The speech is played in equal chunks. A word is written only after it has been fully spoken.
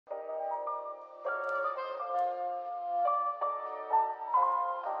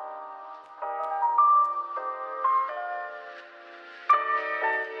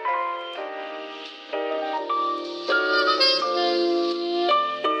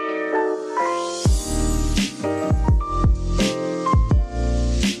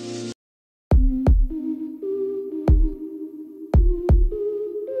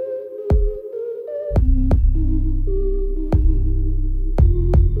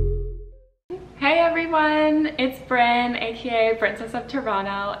everyone, it's Bryn, aka Princess of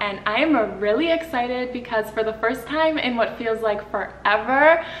Toronto, and I am really excited because for the first time in what feels like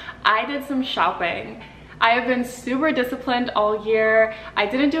forever, I did some shopping. I have been super disciplined all year. I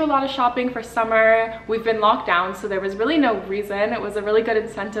didn't do a lot of shopping for summer. We've been locked down, so there was really no reason. It was a really good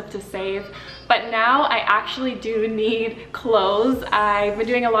incentive to save. But now I actually do need clothes. I've been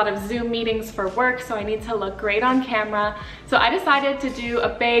doing a lot of Zoom meetings for work, so I need to look great on camera. So I decided to do a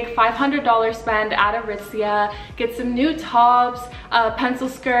big $500 spend at Aritzia, get some new tops, a pencil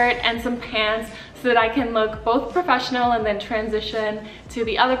skirt, and some pants so that I can look both professional and then transition to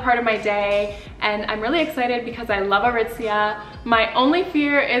the other part of my day. And I'm really excited because I love Aritzia. My only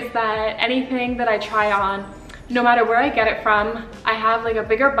fear is that anything that I try on, no matter where I get it from, I have like a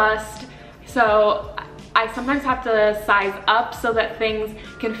bigger bust, so I sometimes have to size up so that things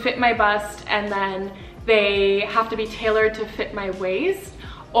can fit my bust and then they have to be tailored to fit my waist,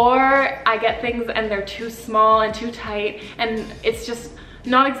 or I get things and they're too small and too tight and it's just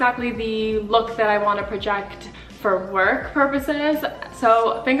not exactly the look that I want to project for work purposes.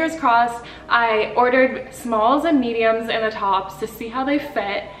 So fingers crossed. I ordered smalls and mediums in the tops to see how they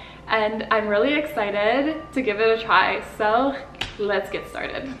fit, and I'm really excited to give it a try. So let's get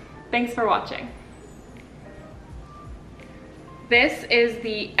started. Thanks for watching. This is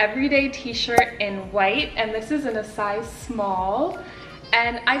the everyday t-shirt in white, and this is in a size small.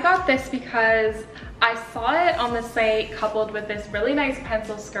 And I got this because I saw it on the site coupled with this really nice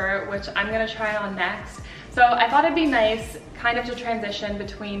pencil skirt, which I'm gonna try on next. So I thought it'd be nice kind of to transition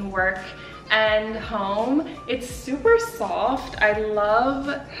between work and home. It's super soft. I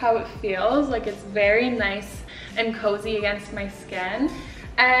love how it feels. Like, it's very nice and cozy against my skin.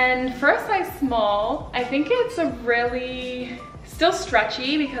 And for a size small, I think it's a really still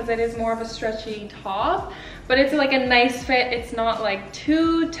stretchy because it is more of a stretchy top, but it's like a nice fit. It's not like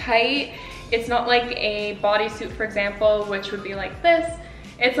too tight. It's not like a bodysuit, for example, which would be like this.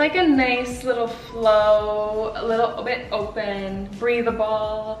 It's like a nice little flow, a little bit open,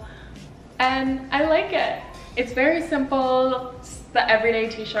 breathable, and I like it. It's very simple. It's the everyday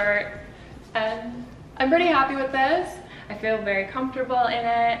t-shirt, and I'm pretty happy with this. I feel very comfortable in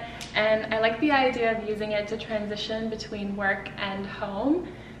it, and I like the idea of using it to transition between work and home.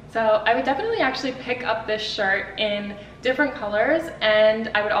 So I would definitely actually pick up this shirt in different colors, and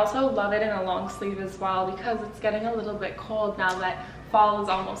I would also love it in a long sleeve as well because it's getting a little bit cold now that fall is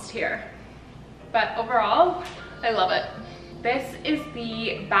almost here. But overall, I love it. This is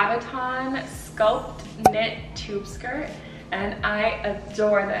the Babaton Sculpt knit tube skirt, and I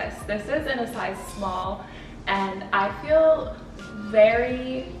adore this. This is in a size small, and I feel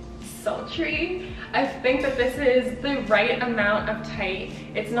very sultry. I think that this is the right amount of tight.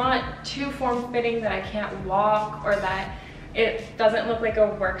 It's not too form-fitting that I can't walk or that it doesn't look like a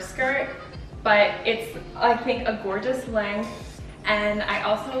work skirt, but it's, I think, a gorgeous length, and I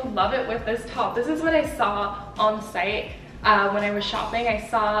also love it with this top. This is what I saw on site when I was shopping. I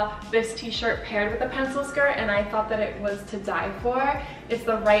saw this t-shirt paired with a pencil skirt, and I thought that it was to die for. It's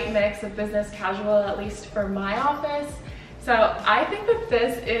the right mix of business casual, at least for my office. So I think that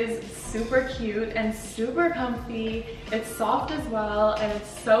this is super cute and super comfy. It's soft as well, and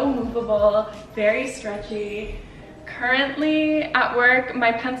it's so movable, very stretchy. Currently at work,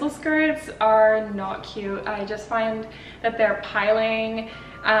 my pencil skirts are not cute. I just find that they're piling.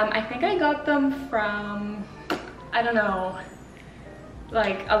 I think I got them from, I don't know,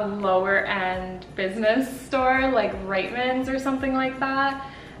 like a lower end business store, like Reitman's or something like that.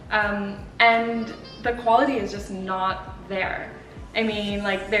 And the quality is just not there. I mean,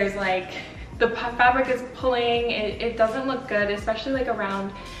 like, there's like, the fabric is pulling, it doesn't look good, especially like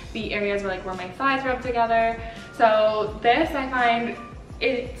around the areas where, like, where my thighs rub together. So this, I find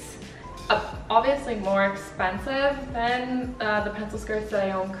it's obviously more expensive than the pencil skirts that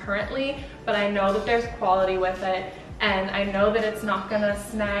I own currently, but I know that there's quality with it, and I know that it's not gonna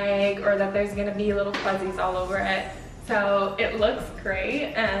snag or that there's gonna be little fuzzies all over it. So it looks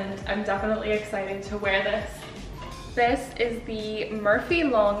great, and I'm definitely excited to wear this. This is the Murphy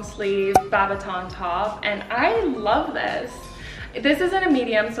long sleeve Babaton top, and I love this. This isn't a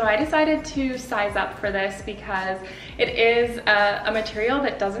medium, so I decided to size up for this because it is a material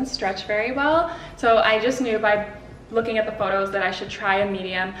that doesn't stretch very well. So I just knew by looking at the photos that I should try a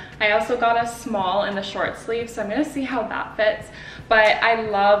medium. I also got a small in the short sleeve, so I'm gonna see how that fits. But I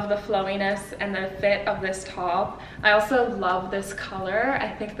love the flowiness and the fit of this top. I also love this color. I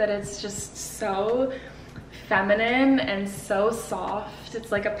think that it's just so feminine and so soft.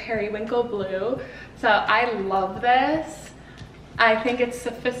 It's like a periwinkle blue. So I love this. I think it's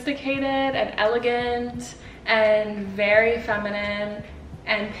sophisticated and elegant and very feminine,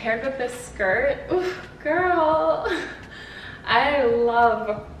 and paired with this skirt, oof, girl, I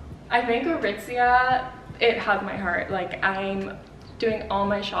think Aritzia, it has my heart. Like, I'm doing all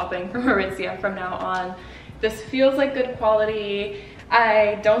my shopping from Aritzia from now on. This feels like good quality.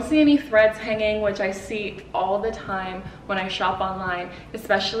 I don't see any threads hanging, which I see all the time when I shop online,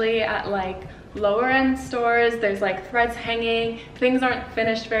 especially at like lower end stores. There's like threads hanging, things aren't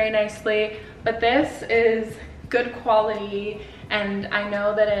finished very nicely, but this is good quality and I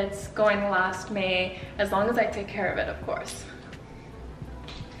know that it's going to last me as long as I take care of it, of course.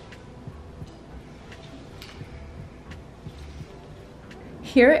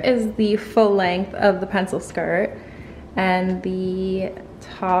 Here is the full length of the pencil skirt and the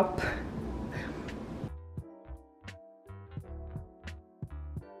top.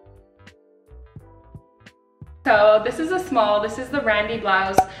 So this is a small, this is the Randy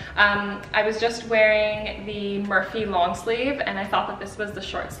blouse. I was just wearing the Murphy long sleeve and I thought that this was the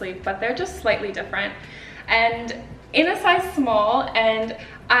short sleeve, but they're just slightly different. And in a size small, and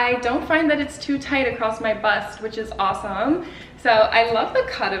I don't find that it's too tight across my bust, which is awesome. So I love the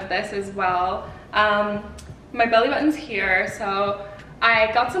cut of this as well. My belly button's here, so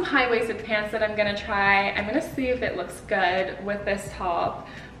I got some high-waisted pants that I'm gonna try. I'm gonna see if it looks good with this top,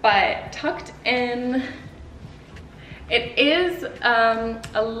 but tucked in, it is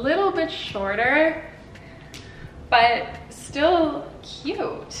a little bit shorter, but still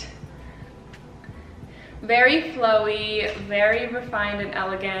cute. Very flowy, very refined and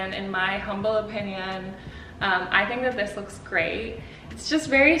elegant in my humble opinion. I think that this looks great. It's just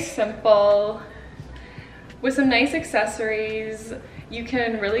very simple with some nice accessories. You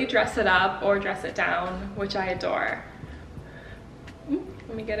can really dress it up or dress it down, which I adore.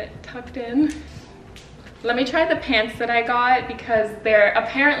 Let me get it tucked in. Let me try the pants that I got because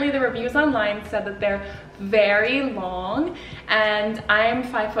apparently the reviews online said that they're very long and I'm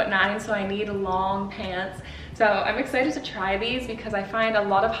 5'9", so I need long pants. So I'm excited to try these because I find a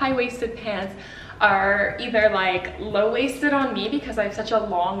lot of high-waisted pants are either like low-waisted on me because I have such a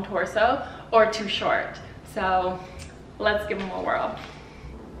long torso or too short. So let's give them a whirl.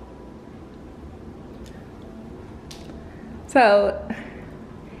 So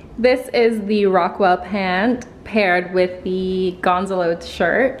this is the Rockwell pant paired with the Gonzalo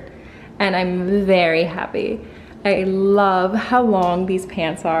shirt, and I'm very happy. I love how long these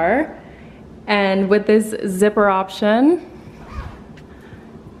pants are, and with this zipper option,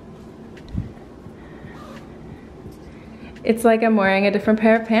 it's like I'm wearing a different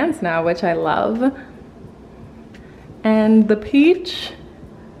pair of pants now, which I love. And the peach,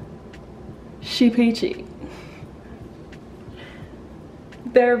 she peachy.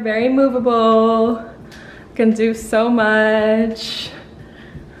 They're very movable, can do so much.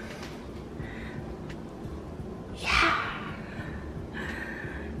 Yeah.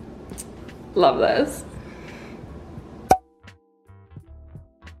 Love this.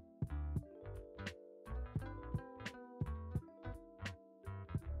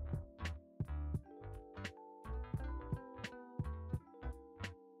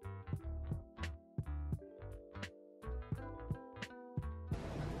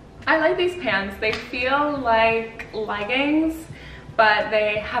 I like these pants. They feel like leggings, but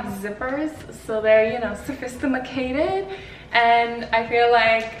they have zippers, so they're, you know, sophisticated. And I feel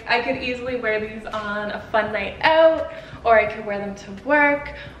like I could easily wear these on a fun night out, or I could wear them to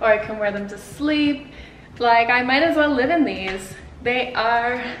work, or I can wear them to sleep. Like, I might as well live in these. They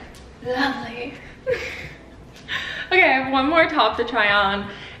are lovely. Okay, I have one more top to try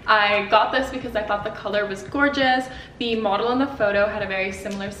on. I got this because I thought the color was gorgeous. The model in the photo had a very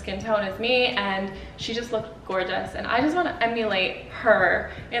similar skin tone as me and she just looked gorgeous and I just want to emulate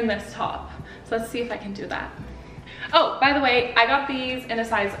her in this top. So let's see if I can do that. Oh, by the way, I got these in a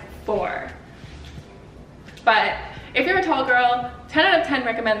size 4. But if you're a tall girl, 10 out of 10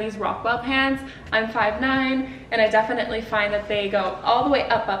 recommend these Rockwell pants. I'm 5'9", and I definitely find that they go all the way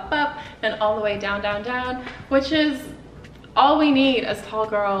up, up, up, and all the way down, down, down, which is all we need as tall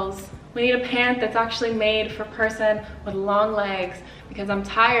girls. We need a pant that's actually made for a person with long legs because I'm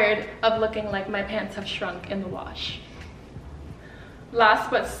tired of looking like my pants have shrunk in the wash.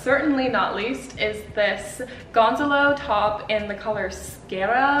 Last but certainly not least is this Gonzalo top in the color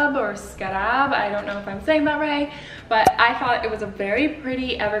Scarab or Scarab. I don't know if I'm saying that right, but I thought it was a very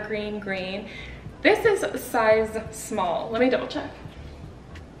pretty evergreen green. This is size small. Let me double check.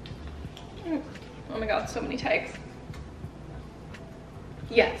 Oh my god, so many tags.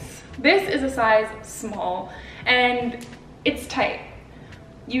 Yes, this is a size small and it's tight.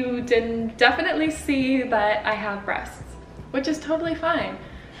 You can definitely see that I have breasts, which is totally fine.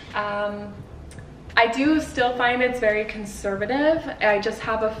 I do still find it's very conservative. I just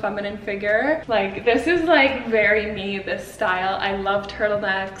have a feminine figure. Like, this is like very me, this style. I love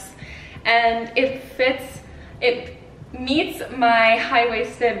turtlenecks, and it fits, it meets my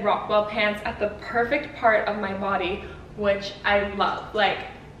high-waisted Rockwell pants at the perfect part of my body, which I love. Like,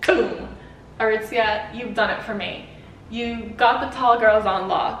 boom, Aritzia, you've done it for me. You got the tall girls on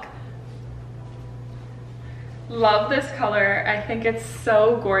lock. Love this color. I think it's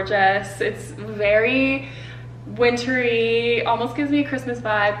so gorgeous. It's very wintry, almost gives me a Christmas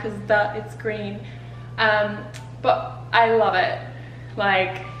vibe because it's green. But I love it.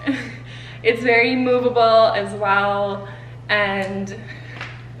 Like, it's very movable as well, and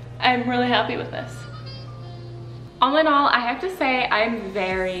I'm really happy with this. All in all, I have to say I'm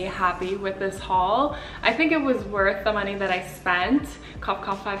very happy with this haul. I think it was worth the money that I spent. Cough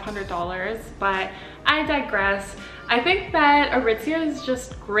cough, $500, but I digress. I think that Aritzia is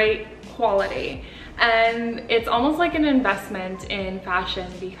just great quality, and it's almost like an investment in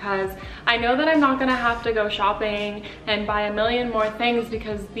fashion, because I know that I'm not gonna have to go shopping and buy a million more things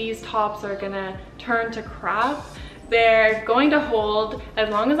because these tops are gonna turn to crap. They're going to hold as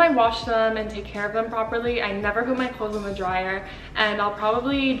long as I wash them and take care of them properly. I never put my clothes in the dryer, and I'll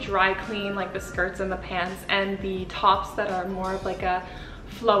probably dry clean like the skirts and the pants and the tops that are more of like a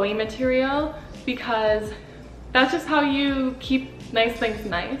flowy material, because that's just how you keep nice things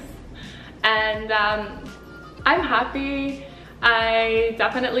nice. And I'm happy. I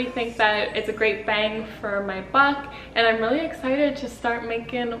definitely think that it's a great bang for my buck, and I'm really excited to start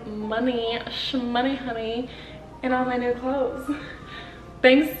making money, shmoney honey, in all my new clothes.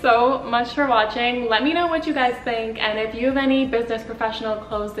 Thanks so much for watching. Let me know what you guys think, and if you have any business professional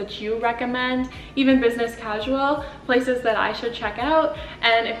clothes that you recommend, even business casual, places that I should check out,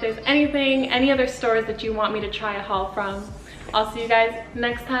 and if there's any other stores that you want me to try a haul from. I'll see you guys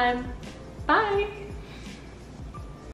next time. Bye!